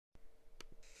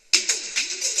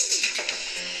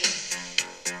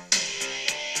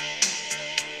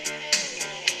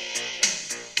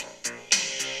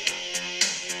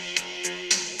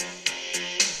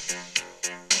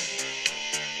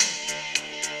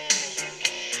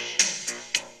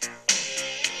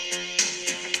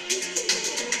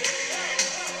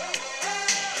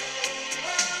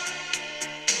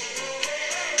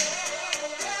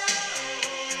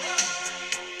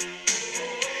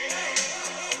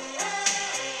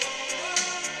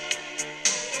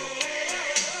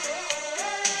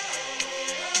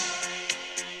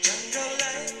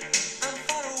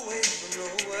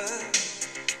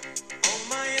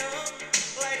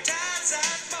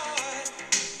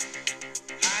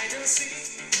and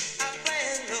see. I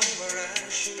planned over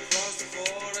and shoot across the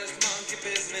forest, monkey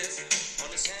business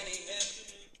on a sunny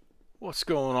afternoon. What's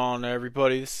going on,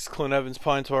 everybody? This is Clint Evans,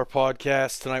 Pine Tar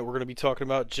Podcast. Tonight we're going to be talking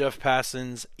about Jeff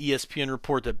Passan's ESPN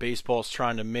report that baseball is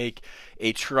trying to make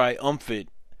a triumphant,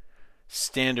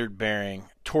 standard-bearing,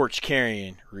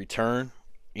 torch-carrying return.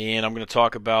 And I'm going to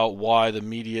talk about why the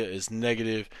media is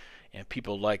negative and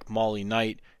people like Molly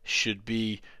Knight should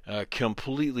be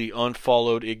completely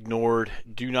unfollowed, ignored.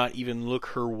 Do not even look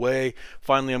her way.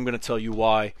 Finally, I'm going to tell you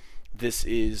why this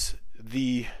is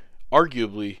the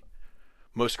arguably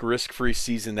most risk-free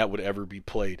season that would ever be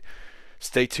played.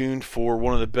 Stay tuned for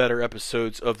one of the better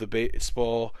episodes of the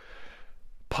baseball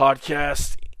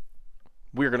podcast.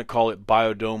 We're going to call it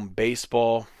Biodome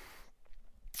Baseball.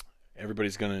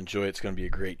 Everybody's going to enjoy it. It's going to be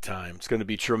a great time. It's going to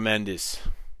be tremendous.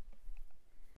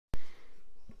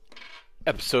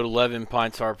 Episode 11,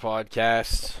 Pine Tar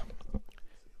Podcast.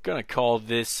 Going to call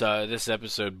this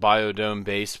episode Biodome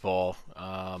Baseball.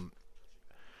 I'm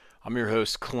your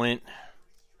host, Clint.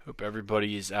 Hope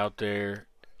everybody is out there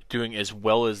doing as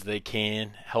well as they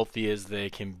can, healthy as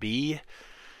they can be.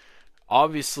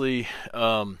 Obviously,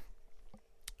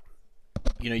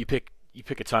 you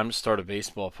pick a time to start a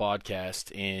baseball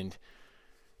podcast, and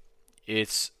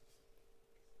it's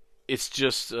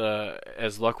just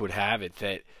as luck would have it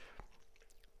that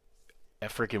a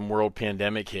freaking world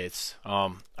pandemic hits.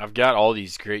 I've got all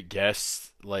these great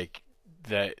guests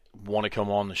that want to come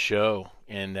on the show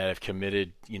and that have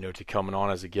committed, to coming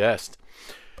on as a guest.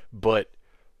 But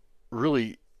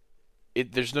really,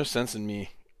 there's no sense in me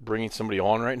bringing somebody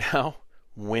on right now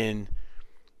when,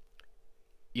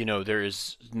 there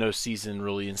is no season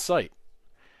really in sight.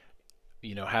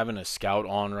 Having a scout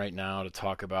on right now to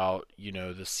talk about,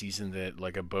 the season that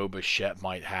like a Bo Bichette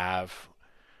might have,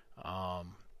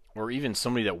 or even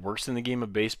somebody that works in the game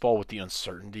of baseball with the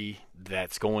uncertainty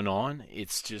that's going on,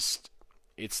 it's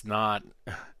not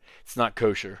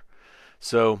kosher.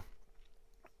 So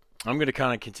I'm going to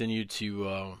kind of continue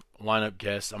to line up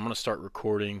guests. I'm going to start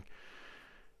recording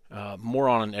more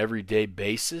on an everyday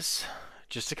basis,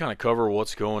 just to kind of cover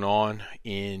what's going on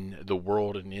in the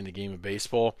world and in the game of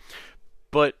baseball.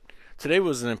 But today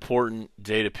was an important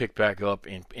day to pick back up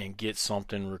and get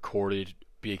something recorded,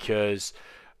 because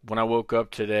when I woke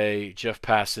up today, Jeff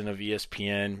Passan of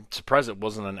ESPN, surprised it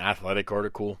wasn't an athletic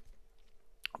article,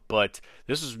 but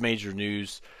this was major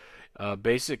news.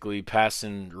 Basically,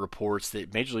 Passan reports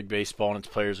that Major League Baseball and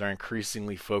its players are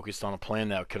increasingly focused on a plan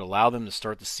that could allow them to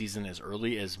start the season as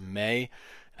early as May,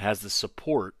 and has the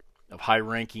support of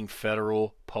high-ranking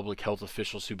federal public health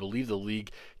officials who believe the league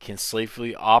can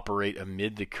safely operate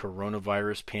amid the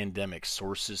coronavirus pandemic,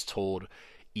 sources told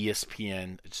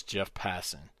ESPN. It's Jeff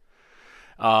Passan.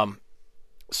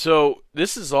 So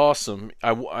this is awesome.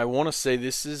 I want to say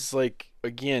this is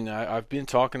again, I've been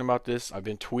talking about this. I've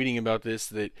been tweeting about this,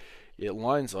 that it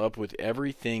lines up with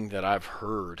everything that I've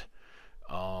heard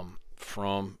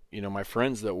from, my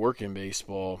friends that work in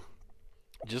baseball.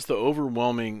 Just the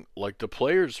overwhelming, the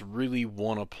players really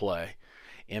want to play.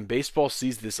 And baseball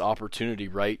sees this opportunity,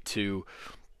 right, to,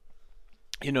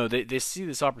 they see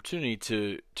this opportunity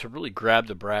to really grab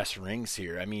the brass rings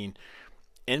here. I mean,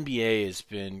 NBA has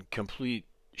been complete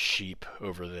sheep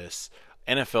over this.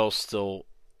 NFL's still,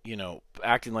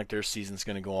 acting like their season's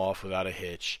going to go off without a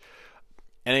hitch.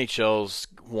 NHL's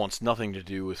wants nothing to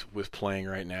do with playing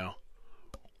right now.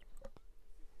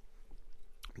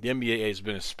 The NBA has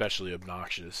been especially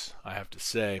obnoxious, I have to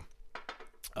say.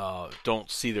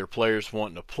 Don't see their players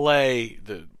wanting to play.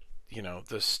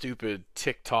 The stupid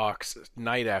TikToks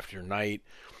night after night.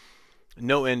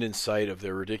 No end in sight of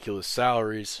their ridiculous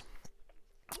salaries.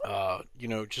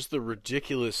 Just the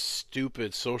ridiculous,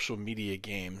 stupid social media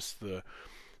games. The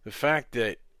fact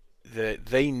that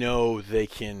they know they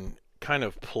can kind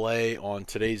of play on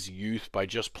today's youth by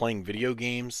just playing video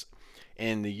games,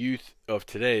 and the youth of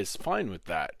today is fine with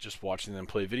that, just watching them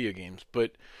play video games.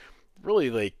 But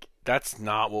really, that's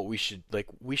not what we should,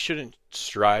 we shouldn't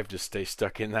strive to stay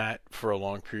stuck in that for a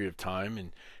long period of time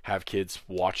and have kids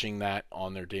watching that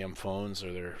on their damn phones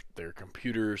or their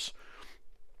computers.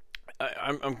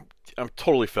 I'm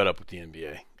totally fed up with the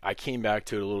NBA. I came back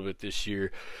to it a little bit this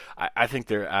year. I think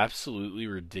they're absolutely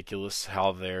ridiculous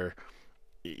how they're,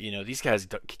 these guys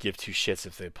could give two shits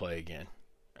if they play again.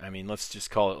 I mean, let's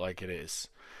just call it like it is.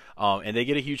 And they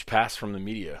get a huge pass from the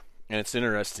media. And it's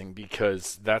interesting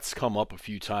because that's come up a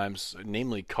few times,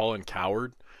 namely Colin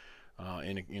Cowherd,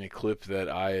 in a clip that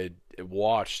I had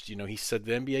watched. He said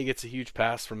the NBA gets a huge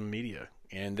pass from the media,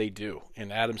 and they do.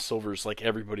 And Adam Silver's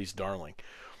everybody's darling.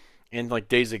 And like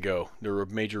days ago, there were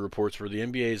major reports where the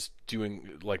NBA is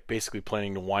doing like basically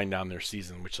planning to wind down their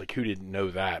season, which like who didn't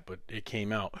know that, but it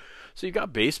came out. So you've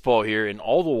got baseball here, and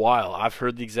all the while I've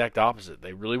heard the exact opposite.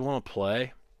 They really want to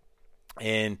play,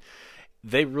 and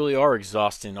they really are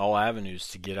exhausting all avenues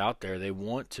to get out there. They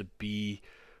want to be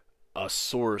a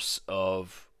source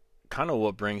of kind of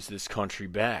what brings this country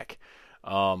back.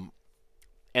 Um,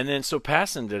 and then so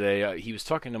Passan today, he was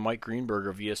talking to Mike Greenberg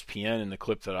of ESPN in the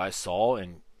clip that I saw,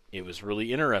 and it was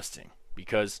really interesting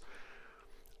because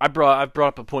I've brought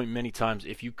up a point many times.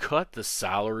 If you cut the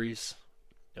salaries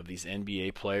of these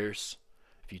NBA players,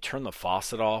 if you turn the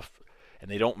faucet off, and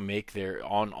they don't make their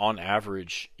on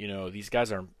average, these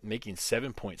guys are making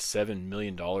 $7.7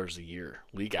 million a year,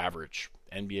 league average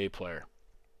NBA player.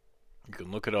 You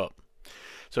can look it up.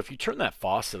 So if you turn that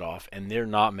faucet off and they're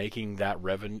not making that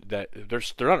revenue, that they're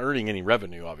not earning any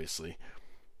revenue, obviously,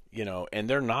 and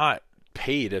they're not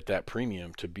paid at that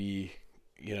premium to be,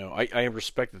 I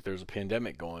respect that there's a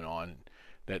pandemic going on,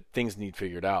 that things need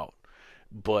figured out,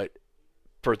 but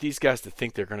for these guys to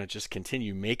think they're going to just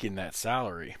continue making that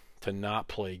salary to not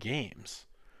play games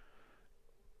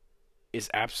is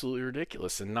absolutely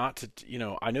ridiculous. And not to,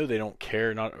 I know they don't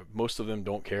care. Not most of them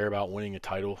don't care about winning a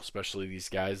title, especially these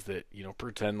guys that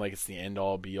pretend like it's the end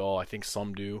all be all. I think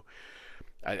some do.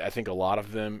 I think a lot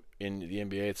of them in the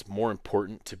NBA, it's more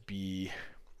important to be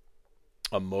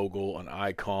a mogul, an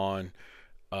icon,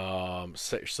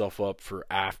 set yourself up for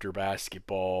after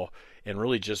basketball, and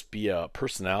really just be a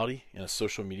personality and a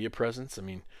social media presence. I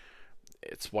mean,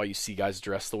 it's why you see guys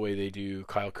dressed the way they do.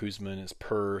 Kyle Kuzma and his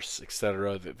purse,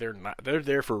 etc. They're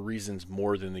there for reasons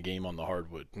more than the game on the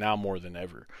hardwood, now more than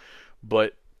ever.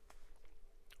 But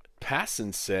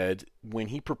Passan said when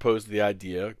he proposed the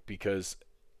idea, because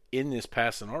in this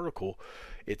Passan article,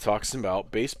 it talks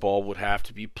about baseball would have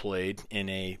to be played in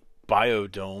a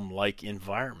biodome-like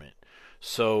environment.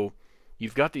 So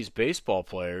you've got these baseball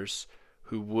players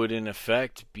who would in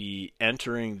effect be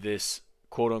entering this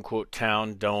quote-unquote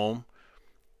town dome,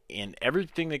 and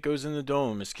everything that goes in the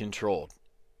dome is controlled.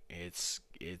 It's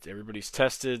everybody's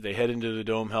tested. They head into the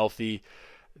dome healthy.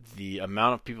 The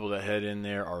amount of people that head in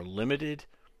there are limited,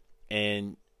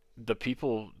 and the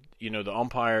people, the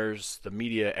umpires, the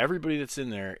media, everybody that's in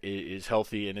there is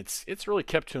healthy, and it's really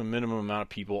kept to a minimum amount of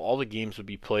people. All the games would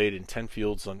be played in 10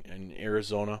 fields in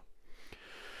Arizona.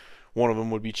 One of them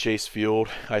would be Chase Field.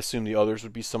 I assume the others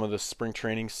would be some of the spring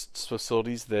training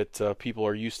facilities that people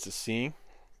are used to seeing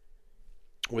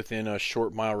within a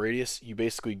short mile radius. You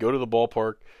basically go to the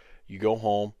ballpark, you go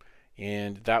home,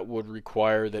 and that would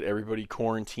require that everybody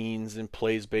quarantines and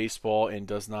plays baseball and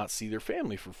does not see their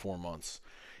family for 4 months.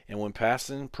 And when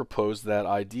Passan proposed that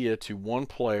idea to one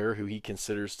player who he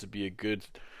considers to be a good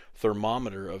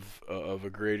thermometer of a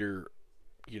greater,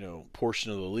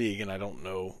 portion of the league, and I don't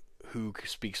know who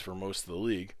speaks for most of the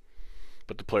league,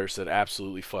 but the player said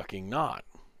absolutely fucking not.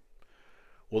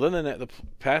 Well, then the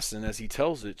Passan, as he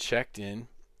tells it, checked in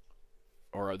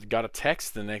or got a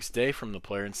text the next day from the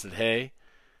player and said, hey,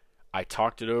 I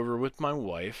talked it over with my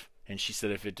wife, and she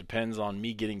said if it depends on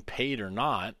me getting paid or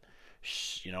not,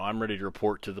 I'm ready to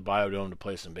report to the Biodome to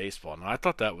play some baseball. And I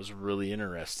thought that was really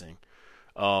interesting.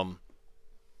 I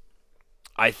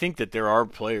think that there are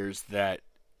players that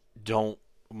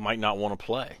might not want to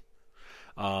play.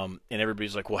 And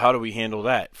everybody's like, well, how do we handle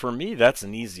that? For me, that's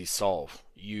an easy solve.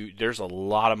 There's a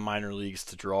lot of minor leagues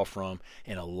to draw from,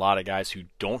 and a lot of guys who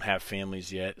don't have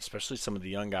families yet, especially some of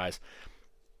the young guys.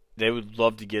 They would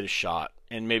love to get a shot,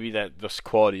 and maybe that the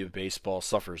quality of baseball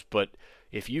suffers. But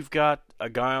if you've got a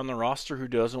guy on the roster who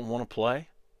doesn't want to play,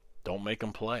 don't make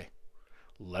him play.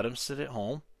 Let him sit at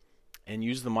home and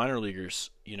use the minor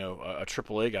leaguers, a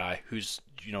AAA guy who's,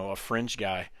 a fringe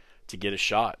guy to get a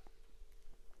shot.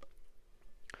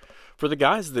 For the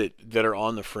guys that are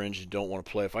on the fringe and don't want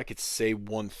to play, if I could say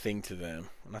one thing to them,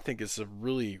 and I think it's a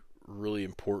really, really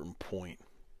important point.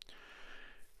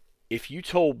 If you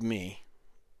told me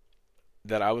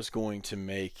that I was going to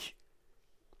make,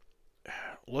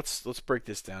 let's break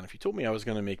this down. If you told me I was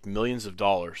going to make millions of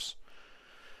dollars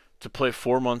to play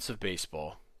 4 months of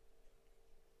baseball,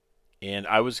 and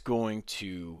I was going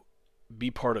to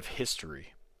be part of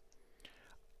history,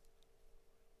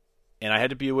 and I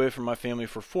had to be away from my family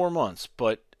for 4 months,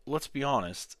 but let's be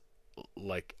honest,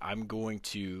 like, I'm going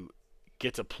to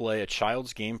get to play a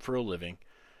child's game for a living.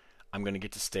 I'm going to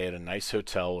get to stay at a nice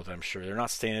hotel with, I'm sure they're not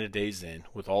staying at a Days Inn,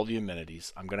 with all the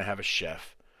amenities. I'm going to have a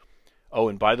chef. Oh,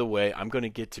 and by the way, I'm going to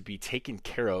get to be taken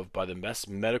care of by the best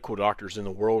medical doctors in the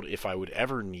world if I would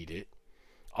ever need it.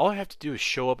 All I have to do is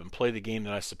show up and play the game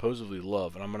that I supposedly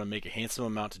love, and I'm going to make a handsome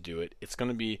amount to do it. It's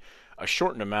going to be a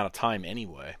shortened amount of time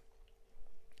anyway.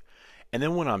 And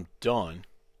then when I'm done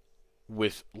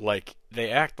with, like,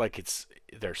 they act like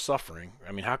they're suffering.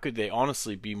 I mean, how could they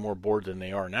honestly be more bored than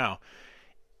they are now?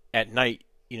 At night,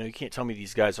 you can't tell me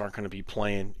these guys aren't going to be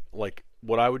playing. Like,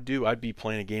 what I would do, I'd be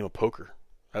playing a game of poker.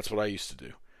 That's what I used to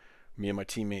do. Me and my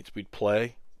teammates, we'd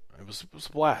play. It was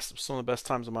a blast. It was some of the best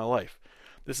times of my life.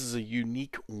 This is a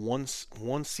unique one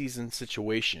season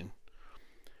situation.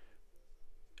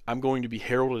 I'm going to be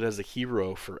heralded as a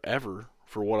hero forever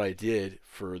for what I did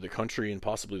for the country and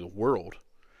possibly the world.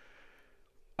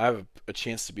 I have a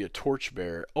chance to be a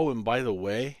torchbearer. Oh, and by the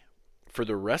way, for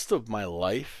the rest of my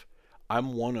life,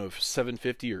 I'm one of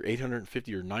 750 or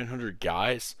 850 or 900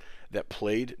 guys that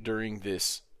played during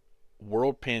this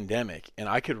world pandemic, and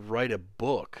I could write a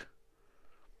book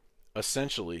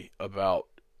essentially about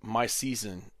my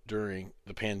season during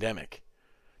the pandemic.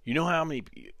 You know how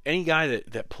any guy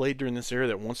that played during this era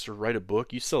that wants to write a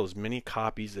book, you sell as many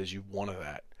copies as you want of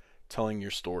that, telling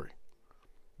your story.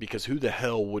 Because who the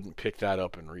hell wouldn't pick that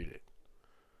up and read it?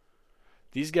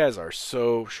 These guys are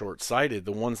so short-sighted,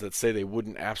 the ones that say they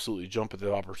wouldn't absolutely jump at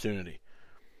the opportunity.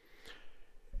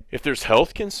 If there's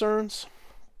health concerns,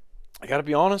 I got to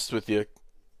be honest with you,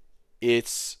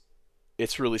 it's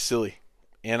really silly.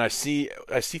 And I see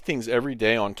things every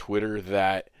day on Twitter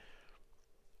that,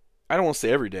 I don't want to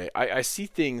say every day, I see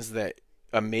things that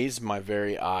amaze my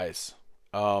very eyes.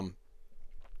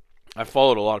 I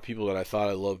followed a lot of people that I thought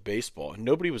I loved baseball, and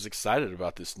nobody was excited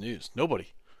about this news. Nobody.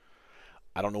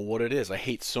 I don't know what it is. I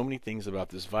hate so many things about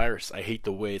this virus. I hate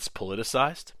the way it's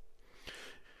politicized.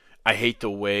 I hate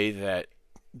the way that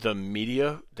the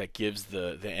media that gives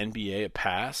the NBA a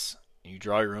pass, you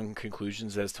draw your own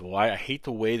conclusions as to why. I hate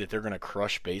the way that they're going to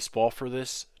crush baseball for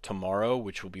this tomorrow,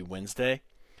 which will be Wednesday.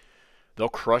 They'll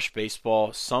crush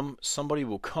baseball. Somebody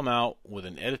will come out with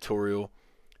an editorial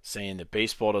saying that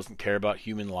baseball doesn't care about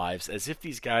human lives, as if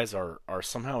these guys are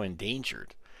somehow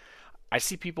endangered. I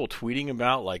see people tweeting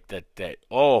about like that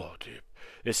oh, dude,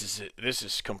 this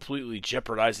is completely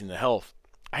jeopardizing the health.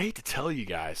 I hate to tell you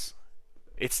guys,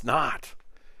 it's not.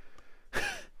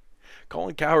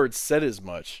 Colin Cowherd said as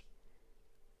much.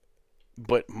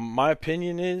 But my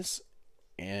opinion is,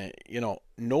 no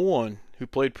one who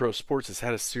played pro sports has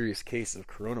had a serious case of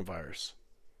coronavirus.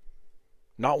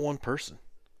 Not one person.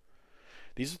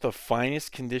 These are the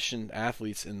finest conditioned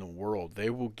athletes in the world. They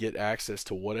will get access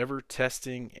to whatever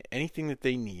testing, anything that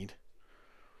they need.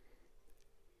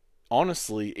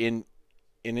 Honestly,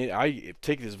 I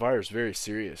take this virus very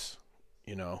serious,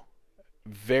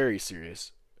 very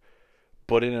serious.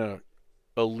 But in a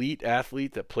elite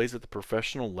athlete that plays at the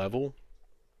professional level,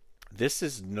 this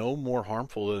is no more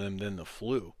harmful to them than the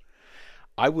flu.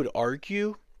 I would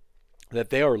argue that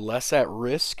they are less at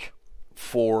risk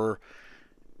for...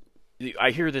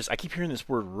 I keep hearing this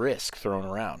word risk thrown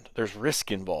around. There's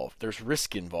risk involved. There's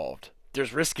risk involved.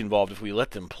 There's risk involved if we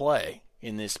let them play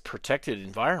in this protected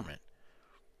environment.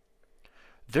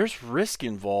 There's risk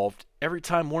involved every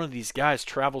time one of these guys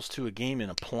travels to a game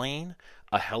in a plane,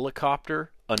 a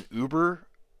helicopter, an Uber.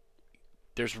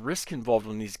 There's risk involved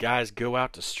when these guys go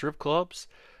out to strip clubs,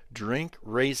 drink,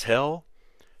 raise hell,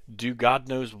 do God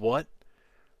knows what.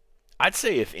 I'd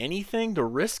say, if anything, the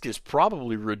risk is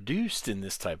probably reduced in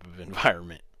this type of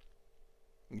environment.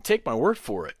 You take my word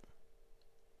for it.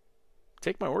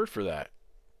 Take my word for that.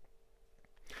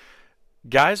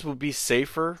 Guys will be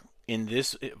safer in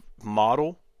this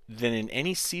model than in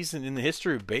any season in the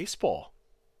history of baseball.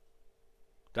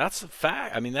 That's a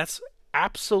fact. I mean, that's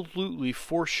absolutely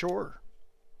for sure.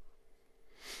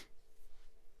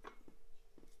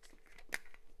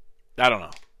 I don't know.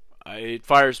 It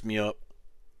fires me up.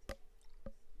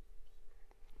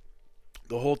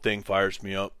 The whole thing fires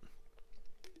me up.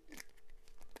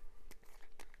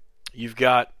 You've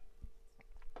got,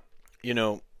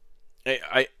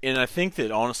 I think that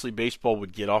honestly baseball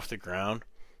would get off the ground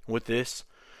with this.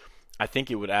 I think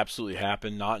it would absolutely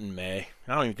happen, not in May.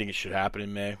 I don't even think it should happen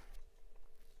in May.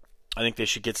 I think they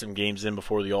should get some games in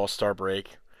before the All-Star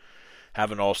break.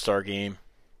 Have an All-Star game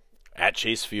at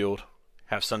Chase Field.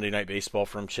 Have Sunday Night Baseball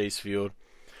from Chase Field.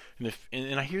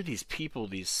 And I hear these people,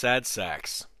 these sad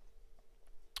sacks,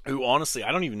 who honestly,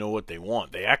 I don't even know what they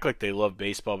want. They act like they love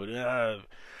baseball, but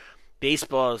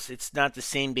it's not the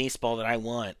same baseball that I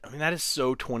want. I mean, that is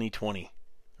so 2020,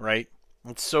 right?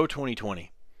 It's so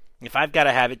 2020. If I've got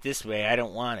to have it this way, I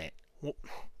don't want it. Well,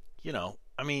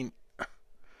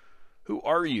 who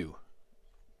are you?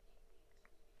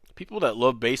 People that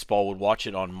love baseball would watch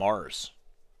it on Mars.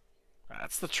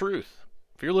 That's the truth.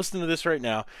 If you're listening to this right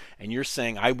now and you're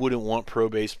saying, I wouldn't want pro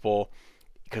baseball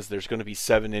because there's going to be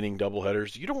 7-inning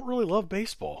doubleheaders, you don't really love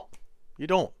baseball. You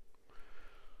don't.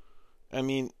 I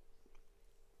mean,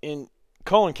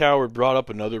 Colin Cowherd brought up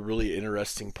another really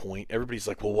interesting point. Everybody's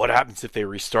like, well, what happens if they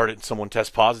restart it and someone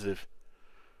tests positive?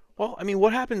 Well, I mean,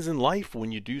 what happens in life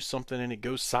when you do something and it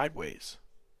goes sideways?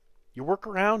 You work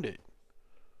around it.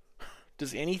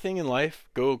 Does anything in life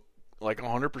go like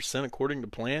 100% according to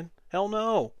plan? Hell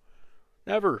no.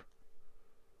 Never.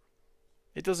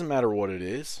 It doesn't matter what it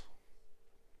is.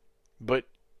 But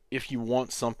if you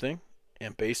want something,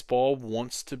 and baseball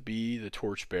wants to be the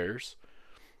torchbearers,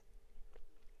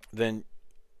 then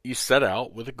you set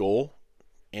out with a goal,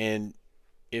 and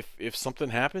if something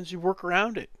happens, you work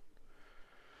around it.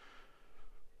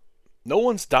 No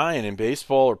one's dying in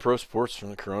baseball or pro sports from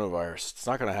the coronavirus. It's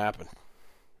not going to happen.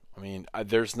 I mean,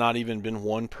 there's not even been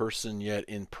one person yet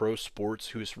in pro sports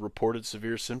who's reported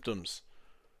severe symptoms.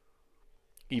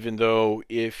 Even though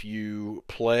if you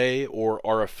play or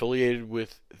are affiliated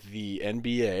with the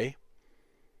NBA,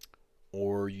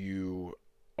 or you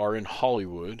are in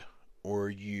Hollywood, or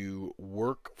you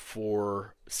work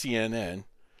for CNN,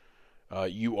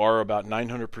 you are about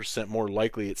 900% more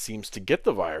likely, it seems, to get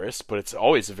the virus, but it's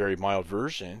always a very mild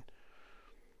version.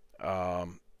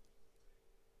 You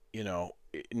know,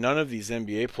 none of these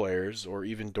NBA players, or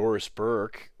even Doris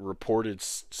Burke, reported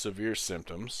severe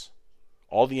symptoms.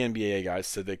 All the NBA guys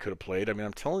said they could have played. I mean,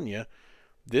 I'm telling you,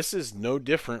 this is no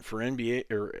different for NBA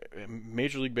or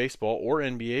Major League Baseball or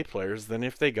NBA players than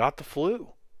if they got the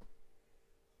flu.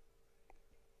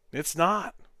 It's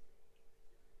not.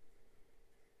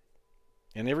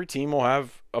 And every team will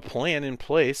have a plan in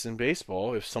place in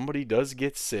baseball. If somebody does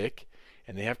get sick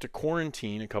and they have to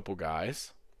quarantine a couple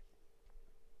guys,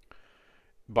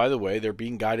 by the way, they're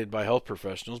being guided by health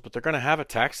professionals, but they're going to have a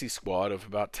taxi squad of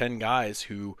about 10 guys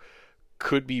who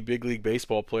could be big league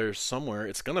baseball players somewhere.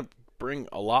 It's going to bring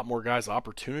a lot more guys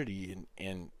opportunity,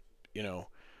 and you know,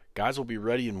 guys will be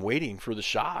ready and waiting for the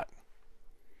shot.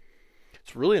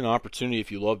 It's really an opportunity,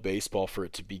 if you love baseball, for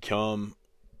it to become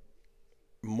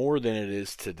more than it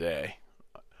is today.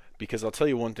 Because I'll tell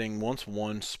you one thing, once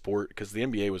one sport, because the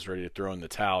NBA was ready to throw in the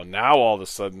towel, now all of a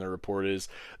sudden the report is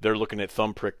they're looking at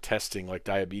thumbprick testing, like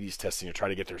diabetes testing, to try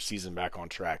to get their season back on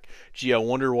track. Gee, I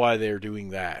wonder why they're doing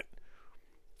that.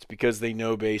 It's because they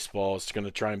know baseball is going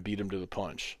to try and beat them to the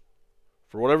punch.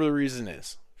 For whatever the reason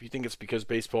is. If you think it's because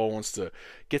baseball wants to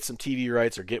get some TV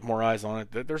rights or get more eyes on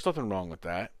it, there's nothing wrong with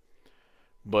that.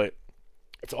 But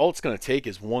all it's going to take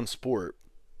is one sport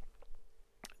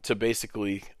to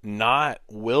basically not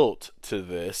wilt to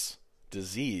this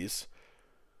disease,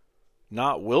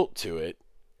 not wilt to it,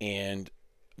 and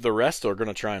the rest are going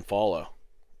to try and follow.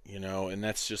 You know, and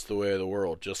that's just the way of the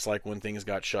world. Just like when things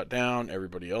got shut down,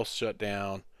 everybody else shut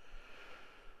down.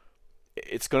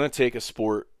 It's going to take a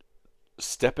sport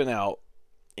stepping out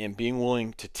and being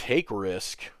willing to take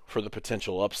risk for the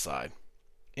potential upside.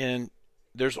 And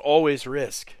there's always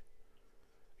risk.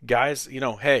 Guys, you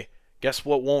know, hey, guess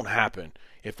what won't happen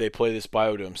if they play this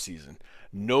biodome season?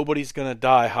 Nobody's going to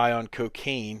die high on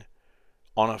cocaine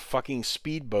on a fucking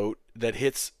speedboat that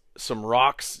hits some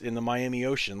rocks in the Miami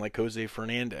Ocean like Jose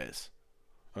Fernandez.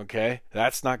 Okay?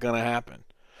 That's not going to happen.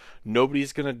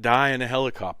 Nobody's going to die in a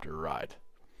helicopter ride.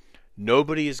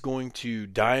 Nobody is going to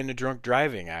die in a drunk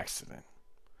driving accident.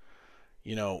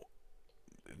 You know,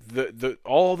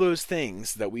 all those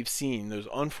things that we've seen, those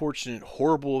unfortunate,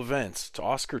 horrible events to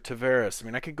Oscar Taveras, I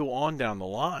mean, I could go on down the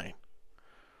line.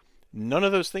 None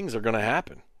of those things are going to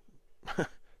happen.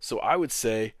 So I would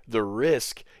say the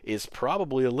risk is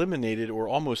probably eliminated or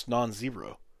almost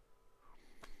non-zero.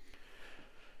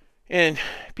 And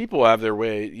people have their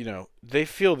way, you know, they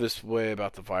feel this way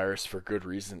about the virus for good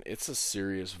reason. It's a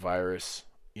serious virus.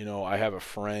 You know, I have a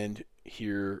friend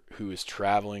here who is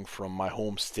traveling from my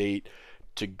home state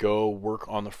to go work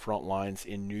on the front lines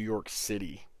in New York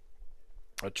City.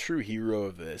 A true hero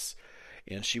of this.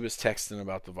 And she was texting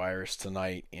about the virus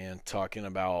tonight and talking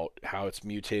about how it's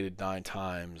mutated 9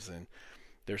 times. And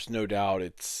there's no doubt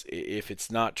if it's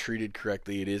not treated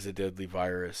correctly, it is a deadly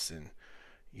virus. And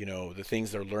you know, the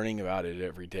things they're learning about it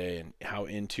every day, and how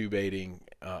intubating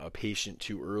a patient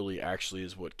too early actually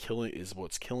is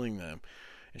what's killing them.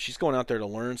 And she's going out there to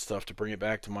learn stuff to bring it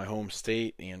back to my home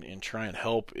state and try and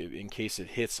help in case it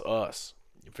hits us.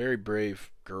 Very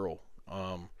brave girl.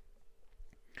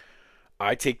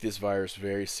 I take this virus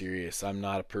very serious. I'm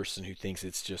not a person who thinks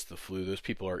it's just the flu. Those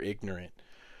people are ignorant.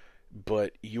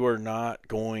 But you are not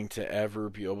going to ever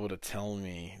be able to tell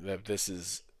me that this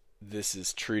is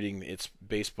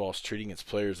baseball's treating its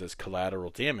players as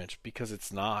collateral damage, because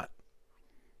it's not.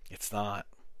 It's not.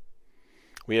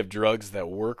 We have drugs that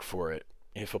work for it.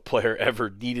 If a player ever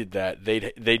needed that,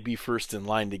 they'd be first in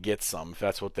line to get some if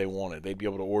that's what they wanted. They'd be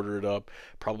able to order it up,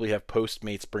 probably have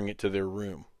Postmates bring it to their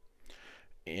room.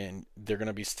 and they're going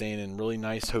to be staying in really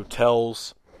nice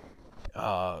hotels,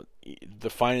 the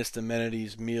finest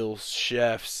amenities, meals,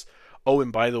 chefs. Oh,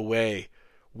 and by the way,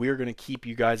 we're going to keep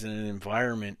you guys in an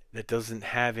environment that doesn't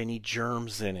have any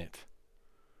germs in it.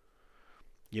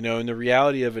 And the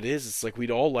reality of it is, it's like we'd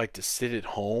all like to sit at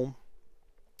home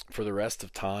for the rest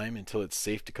of time until it's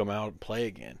safe to come out and play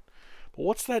again. But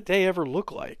what's that day ever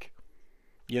look like?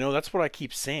 That's what I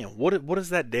keep saying. What does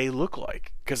that day look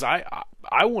like? Because I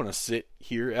want to sit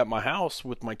here at my house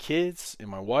with my kids and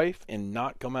my wife and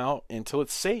not come out until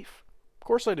it's safe. Of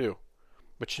course I do.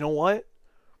 But you know what?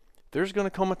 There's going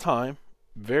to come a time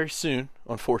very soon,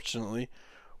 unfortunately,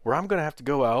 where I'm going to have to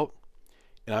go out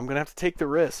and I'm going to have to take the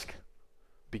risk.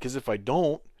 Because if I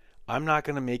don't, I'm not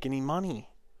going to make any money.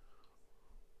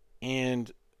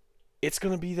 And it's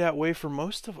going to be that way for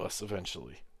most of us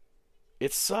eventually.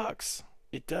 It sucks.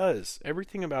 It does.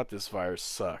 Everything about this virus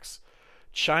sucks.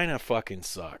 China fucking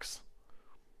sucks.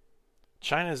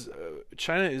 China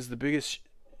is the biggest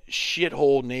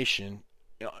shithole nation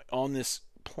on this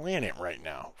planet right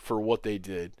now for what they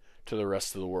did to the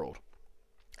rest of the world,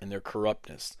 and their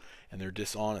corruptness and their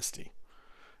dishonesty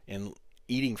and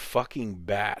eating fucking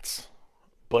bats.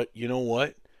 But you know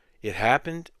what? It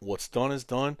happened. What's done is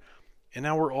done. And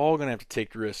now we're all going to have to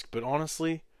take the risk. But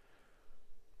honestly,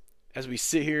 as we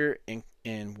sit here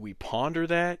and we ponder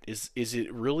that, is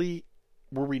it really,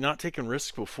 were we not taking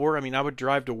risks before? I mean, I would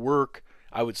drive to work,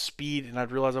 I would speed, and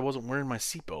I'd realize I wasn't wearing my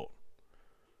seatbelt.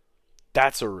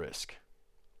 That's a risk.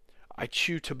 I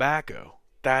chew tobacco.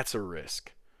 That's a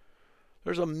risk.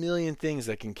 There's a million things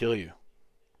that can kill you,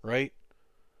 right?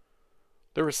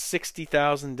 There were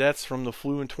 60,000 deaths from the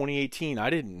flu in 2018. I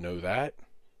didn't know that.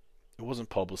 It wasn't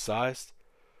publicized.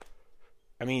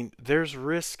 I mean, there's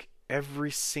risk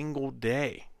every single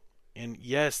day. And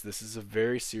yes, this is a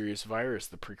very serious virus.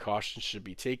 The precautions should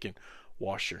be taken.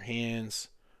 Wash your hands.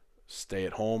 Stay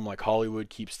at home like Hollywood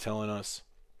keeps telling us.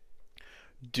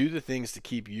 Do the things to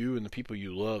keep you and the people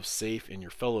you love safe and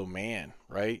your fellow man,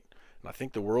 right? And I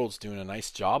think the world's doing a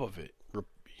nice job of it.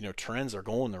 Trends are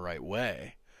going the right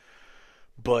way.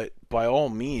 But by all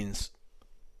means,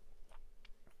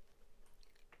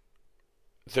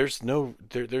 there's no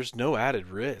added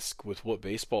risk with what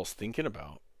baseball's thinking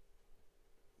about.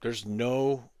 There's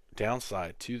no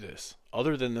downside to this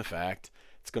other than the fact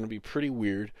it's going to be pretty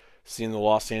weird seeing the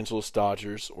Los Angeles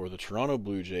Dodgers or the Toronto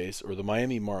Blue Jays or the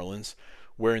Miami Marlins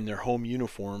wearing their home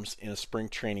uniforms in a spring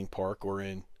training park or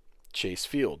in Chase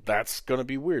Field. That's going to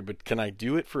be weird, but can I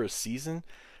do it for a season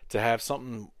to have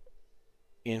something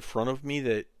in front of me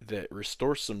that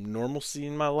restores some normalcy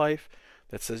in my life,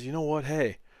 that says, you know what,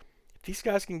 hey, if these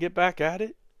guys can get back at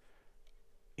it,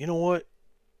 you know what,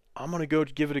 I'm going to go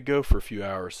give it a go for a few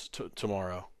hours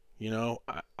tomorrow.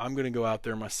 I'm going to go out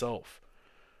there myself.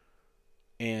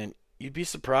 And you'd be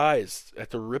surprised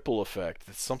at the ripple effect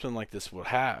that something like this would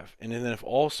have. And then if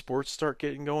all sports start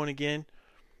getting going again,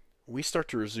 we start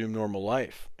to resume normal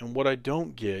life. And what I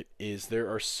don't get is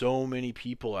there are so many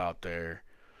people out there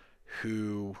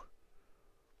who,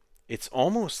 it's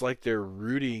almost like they're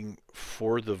rooting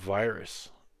for the virus.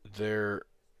 They're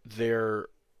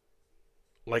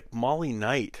like Molly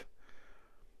Knight.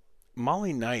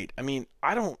 I mean,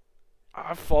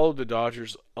 I've followed the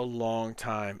Dodgers a long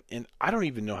time, and I don't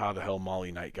even know how the hell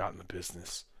Molly Knight got in the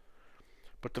business.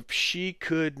 But she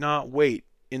could not wait.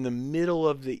 In the middle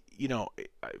of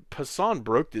Passan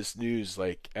broke this news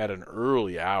like at an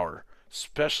early hour,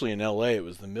 especially in LA. It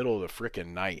was the middle of the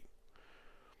frickin' night.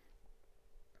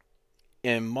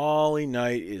 And Molly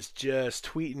Knight is just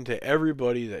tweeting to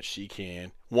everybody that she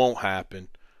can. Won't happen.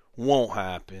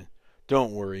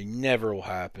 Don't worry. Never will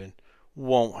happen.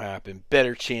 Won't happen.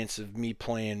 Better chance of me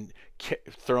throwing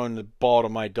the ball to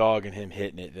my dog and him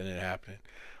hitting it than it happening.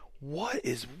 What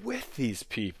is with these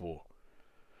people?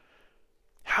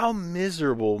 How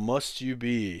miserable must you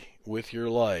be with your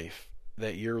life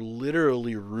that you're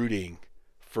literally rooting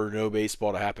for no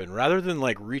baseball to happen, rather than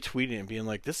like retweeting and being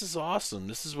like, this is awesome,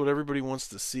 this is what everybody wants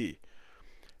to see?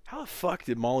 How the fuck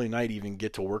did Molly Knight even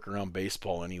get to work around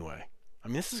baseball anyway? I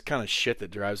mean, this is kind of shit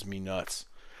that drives me nuts.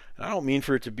 And I don't mean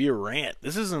for it to be a rant.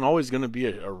 This isn't always going to be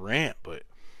a rant, but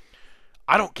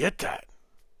I don't get that.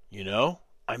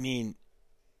 I mean,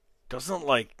 doesn't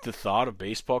like the thought of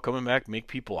baseball coming back make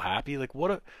people happy? Like,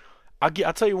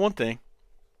 I'll tell you one thing.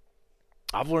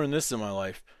 I've learned this in my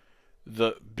life.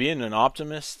 Being an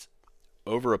optimist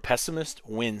over a pessimist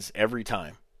wins every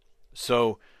time.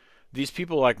 So these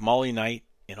people like Molly Knight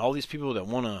and all these people that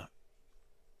want to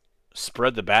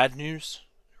spread the bad news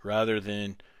rather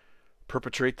than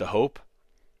perpetrate the hope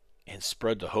and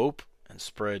spread the hope and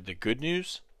spread the good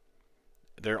news,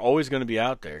 they're always going to be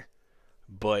out there.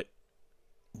 But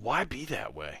Why be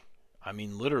that way? I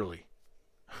mean, literally.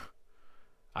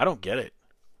 I don't get it.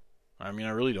 I mean,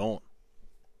 I really don't.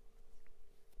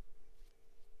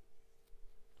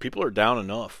 People are down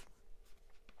enough,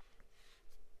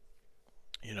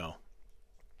 you know.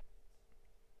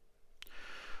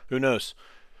 Who knows?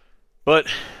 But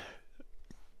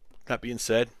that being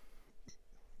said,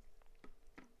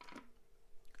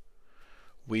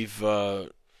 we've we've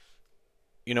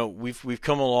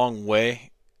come a long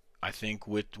way. I think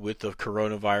with the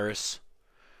coronavirus,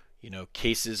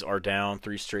 cases are down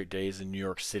 3 straight days in New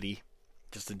York City.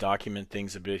 Just to document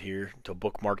things a bit here, to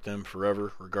bookmark them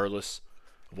forever, regardless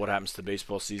of what happens to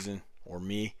baseball season or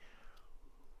me.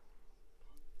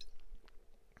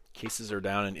 Cases are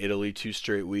down in Italy 2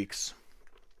 straight weeks.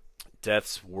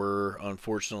 Deaths were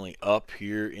unfortunately up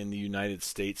here in the United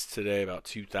States today, about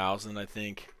 2,000, I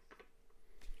think.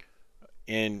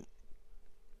 And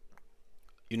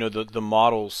the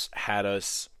models had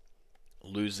us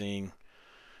losing,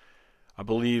 I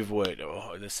believe,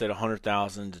 they said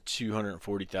 100,000 to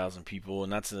 240,000 people,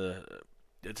 and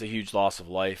it's a huge loss of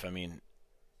life. I mean,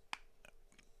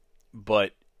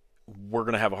 but we're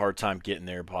gonna have a hard time getting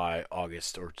there by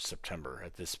August or September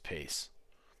at this pace.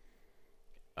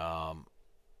 Um,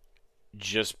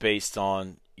 just based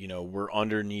on we're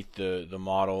underneath the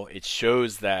model. It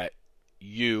shows that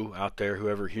you out there,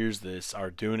 whoever hears this, are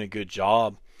doing a good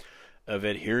job of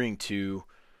adhering to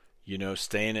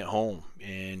staying at home.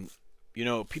 And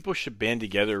people should band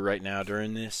together right now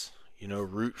during this.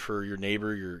 Root for your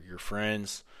neighbor, your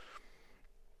friends,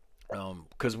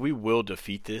 because we will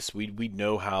defeat this. We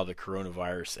know how the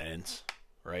coronavirus ends,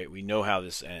 right? We know how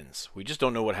this ends. We just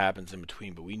don't know what happens in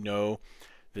between, but we know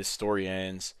this story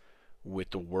ends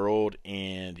with the world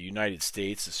and the United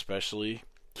States especially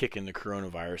kicking the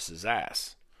coronavirus's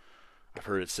ass. I've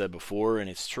heard it said before, and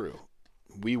it's true.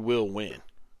 We will win.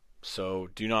 So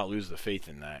do not lose the faith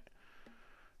in that.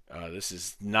 This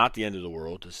is not the end of the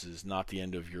world. This is not the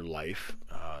end of your life.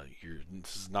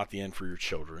 This is not the end for your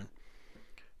children.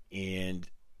 And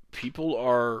people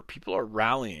are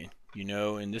rallying,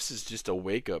 and this is just a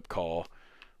wake up call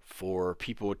for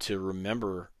people to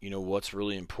remember, what's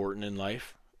really important in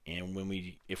life. And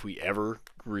if we ever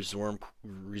resume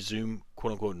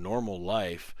quote unquote normal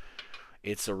life,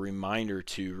 it's a reminder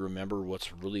to remember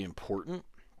what's really important.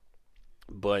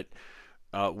 But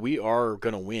we are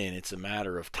going to win. It's a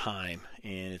matter of time,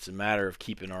 and it's a matter of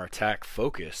keeping our attack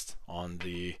focused on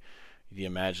the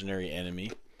imaginary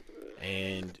enemy.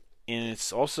 And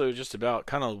it's also just about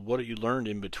kind of what you learned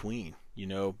in between,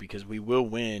 because we will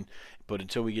win. But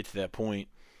until we get to that point,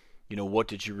 what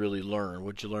did you really learn?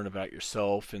 What did you learn about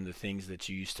yourself and the things that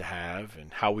you used to have,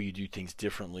 and how will you do things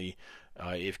differently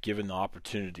if given the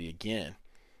opportunity again?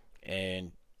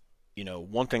 And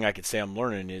one thing I could say I'm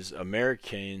learning is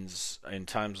Americans in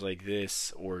times like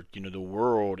this, or the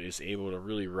world is able to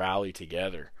really rally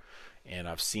together. And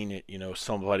I've seen it.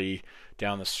 Somebody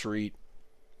down the street,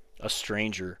 a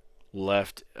stranger,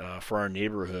 left for our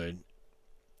neighborhood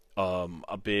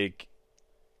a big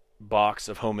box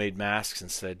of homemade masks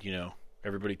and said,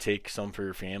 everybody take some for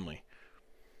your family.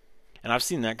 And I've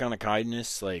seen that kind of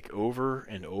kindness like over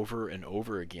and over and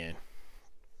over again.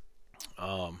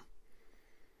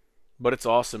 But it's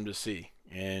awesome to see.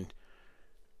 And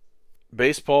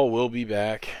baseball will be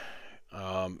back.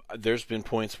 There's been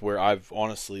points where I've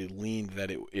honestly leaned that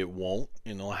it won't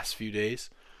in the last few days.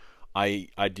 I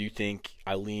do think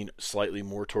I lean slightly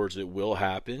more towards it will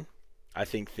happen. I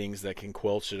think things that can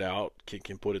quelch it out,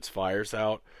 can put its fires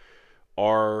out,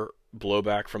 are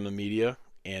blowback from the media.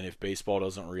 And if baseball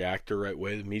doesn't react the right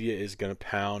way, the media is going to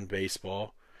pound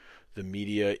baseball. The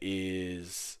media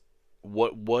is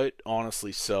what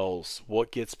honestly sells,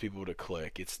 what gets people to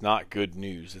click. It's not good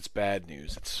news, it's bad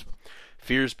news. It's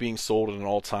fears being sold at an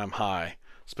all-time high,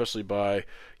 especially by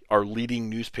our leading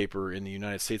newspaper in the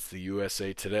United States, the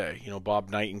USA Today. Bob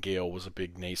Nightingale was a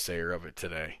big naysayer of it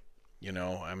today.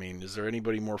 I mean, is there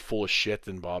anybody more full of shit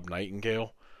than Bob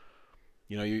Nightingale?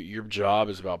 Your job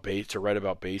is to write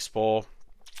about baseball,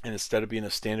 and instead of being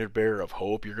a standard bearer of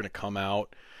hope, you're going to come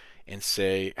out and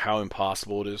say how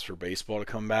impossible it is for baseball to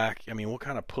come back. I mean, what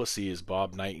kind of pussy is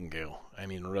Bob Nightingale? I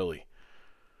mean, really.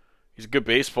 He's a good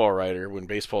baseball writer when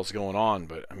baseball's going on,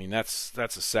 but I mean, that's a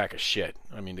sack of shit.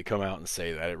 I mean, to come out and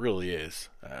say that, it really is.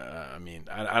 I mean,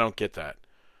 I don't get that.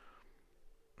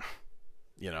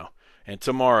 And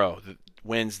tomorrow,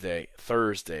 Wednesday,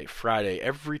 Thursday, Friday,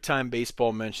 every time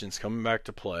baseball mentions coming back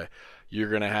to play, you're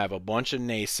going to have a bunch of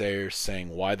naysayers saying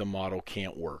why the model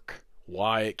can't work,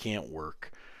 why it can't work.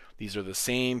 These are the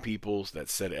same people that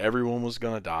said everyone was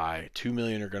going to die, 2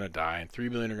 million are going to die, and 3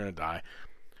 million are going to die.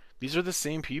 These are the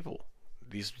same people.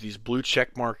 these blue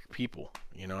check mark people,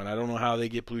 and I don't know how they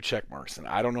get blue check marks, and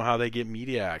I don't know how they get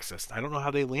media access. I don't know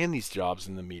how they land these jobs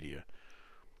in the media.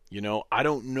 I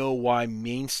don't know why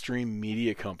mainstream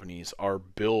media companies are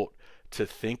built to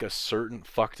think a certain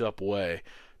fucked up way,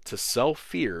 to sell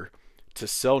fear, to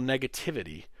sell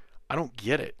negativity. I don't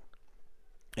get it.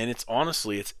 And it's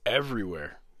honestly, it's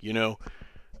everywhere.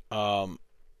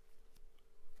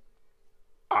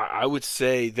 I would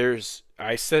say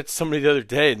I said to somebody the other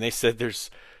day, and they said there's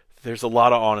a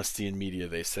lot of honesty in media,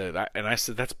 they said. And I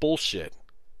said, that's bullshit.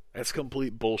 That's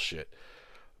complete bullshit.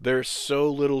 There's so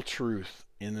little truth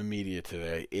in the media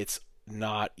today. It's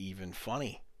not even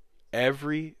funny.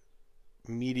 Every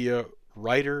media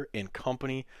writer and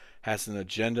company has an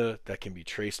agenda that can be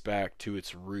traced back to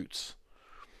its roots.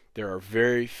 There are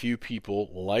very few people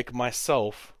like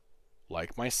myself,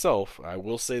 I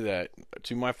will say that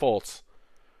to my faults,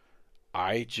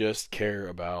 I just care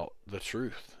about the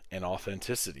truth and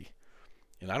authenticity.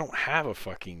 And I don't have a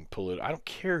fucking I don't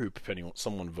care who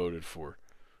someone voted for.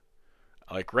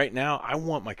 Like right now, I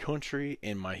want my country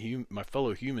and my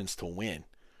fellow humans to win.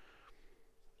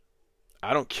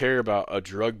 I don't care about a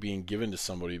drug being given to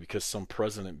somebody because some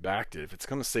president backed it. If it's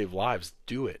going to save lives,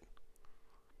 do it.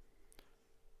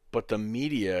 But the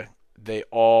media, they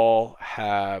all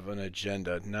have an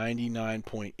agenda.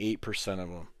 99.8% of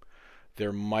them.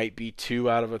 There might be 2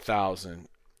 out of 1,000,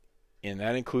 and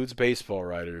that includes baseball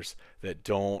writers, that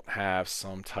don't have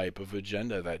some type of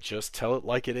agenda, that just tell it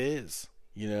like it is,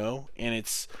 and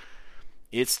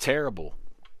it's terrible.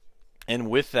 And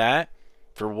with that,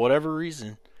 for whatever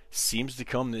reason, seems to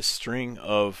come this string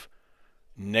of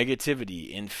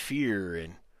negativity and fear.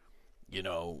 And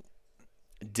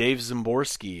Dave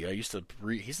Zimborski,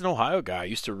 he's an Ohio guy. I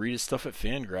used to read his stuff at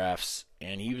Fangraphs,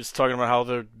 and he was talking about how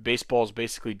the baseball is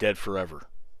basically dead forever.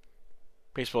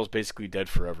 Baseball is basically dead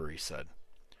forever, he said.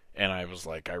 And I was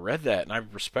like, I read that, and I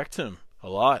respect him a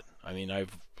lot. I mean, I'll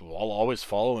always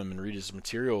follow him and read his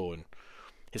material, and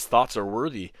his thoughts are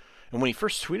worthy. And when he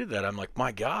first tweeted that, I'm like,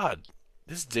 my God,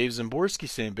 this is Dave Zimborski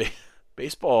saying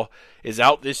baseball is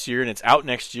out this year and it's out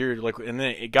next year. Like, and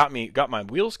then it got my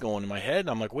wheels going in my head. And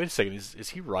I'm like, wait a second, is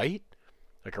he right?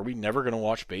 Like, are we never going to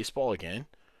watch baseball again?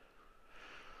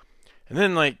 And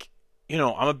then,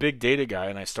 I'm a big data guy,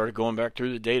 and I started going back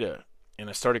through the data, and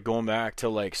I started going back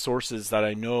to sources that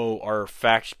I know are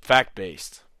fact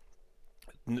based,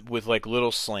 with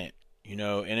little slant,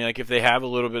 and if they have a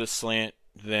little bit of slant,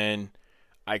 then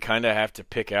I kind of have to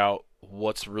pick out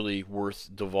what's really worth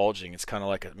divulging. It's kind of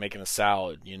like making a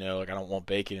salad, I don't want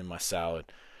bacon in my salad.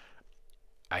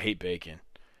 I hate bacon.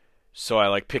 So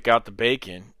I pick out the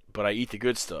bacon, but I eat the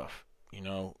good stuff,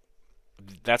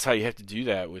 That's how you have to do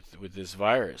that with this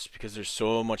virus, because there's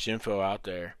so much info out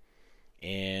there.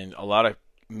 And a lot of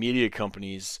media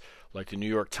companies like the New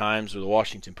York Times or the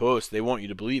Washington Post, they want you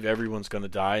to believe everyone's going to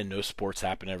die and no sports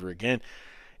happen ever again.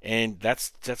 And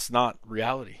that's not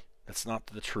reality. That's not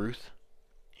the truth.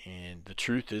 And the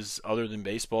truth is, other than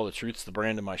baseball, the truth's the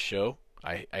brand of my show.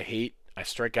 I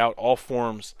strike out all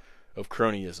forms of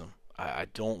cronyism. I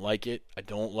don't like it. I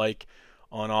don't like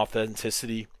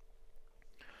unauthenticity.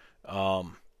 I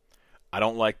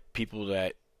don't like people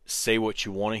that say what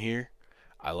you want to hear.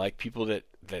 I like people that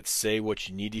say what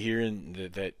you need to hear, and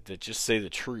that just say the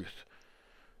truth.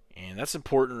 And that's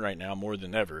important right now more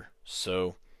than ever.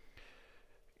 So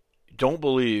don't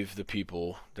believe the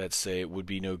people that say it would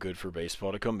be no good for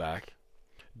baseball to come back.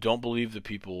 Don't believe the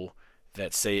people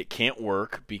that say it can't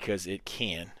work, because it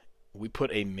can. We put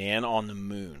a man on the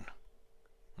moon.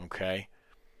 Okay?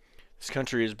 This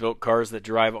country has built cars that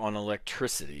drive on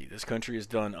electricity. This country has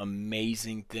done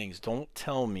amazing things. Don't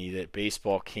tell me that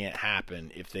baseball can't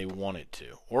happen if they want it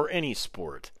to, or any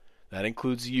sport. That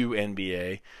includes you,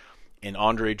 NBA, and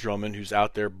Andre Drummond, who's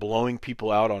out there blowing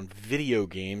people out on video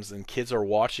games, and kids are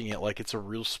watching it like it's a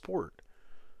real sport.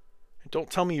 And don't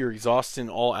tell me you're exhausting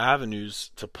all avenues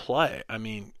to play. I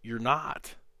mean, you're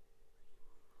not.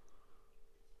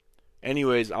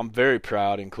 Anyways, I'm very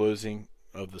proud, in closing,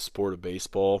 of the sport of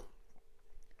baseball.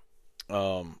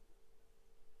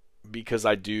 Because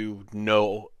I do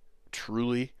know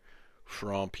truly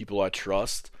from people I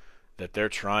trust that they're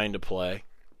trying to play,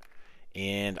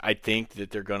 and I think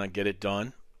that they're going to get it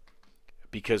done,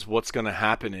 because what's going to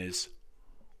happen is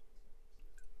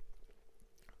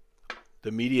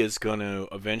the media is going to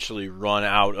eventually run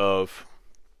out of,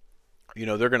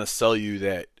 they're going to sell you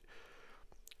that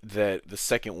the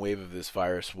second wave of this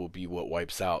virus will be what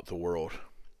wipes out the world,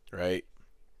 right?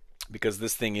 Because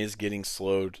this thing is getting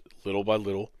slowed little by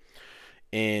little,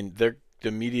 and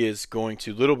the media is going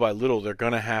to, little by little, they're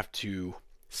going to have to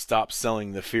stop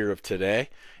selling the fear of today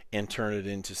and turn it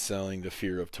into selling the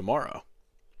fear of tomorrow.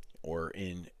 or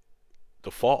in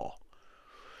the fall.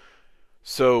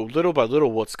 So little by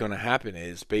little, what's going to happen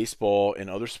is baseball and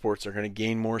other sports are going to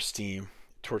gain more steam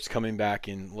towards coming back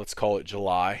in, let's call it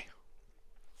July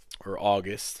or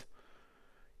August.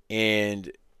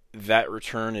 And that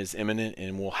return is imminent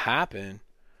and will happen.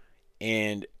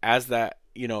 And as that,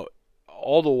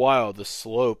 all the while, the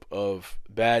slope of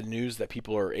bad news that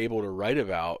people are able to write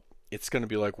about, it's going to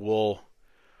be like, well,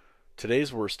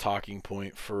 today's worst talking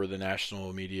point for the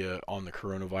national media on the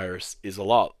coronavirus is a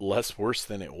lot less worse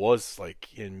than it was like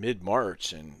in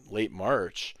mid-March and late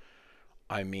March.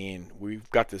 I mean, we've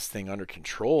got this thing under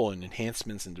control and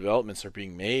enhancements and developments are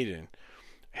being made, and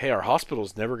hey, our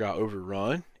hospitals never got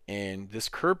overrun and this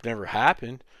curb never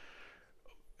happened.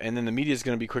 And then the media is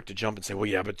going to be quick to jump and say, well,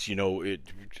 yeah, but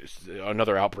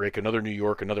another outbreak, another New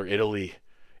York, another Italy,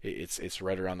 it's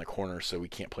right around the corner, so we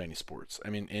can't play any sports. I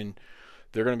mean, and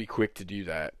they're going to be quick to do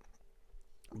that.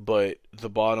 But the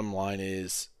bottom line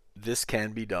is this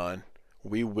can be done.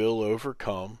 We will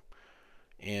overcome.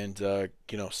 And,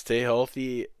 stay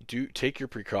healthy. Take your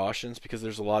precautions because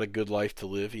there's a lot of good life to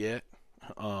live yet.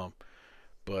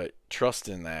 But trust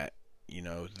in that.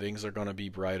 Things are going to be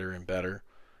brighter and better.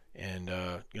 And,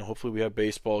 hopefully we have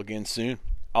baseball again soon.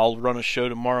 I'll run a show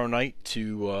tomorrow night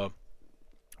to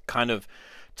kind of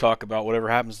talk about whatever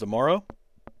happens tomorrow.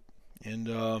 And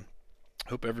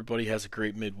hope everybody has a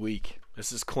great midweek.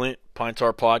 This is Clint, Pine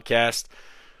Tar Podcast.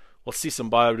 Let's see some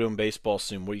Bio doing baseball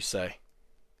soon. What do you say?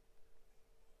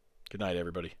 Good night,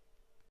 everybody.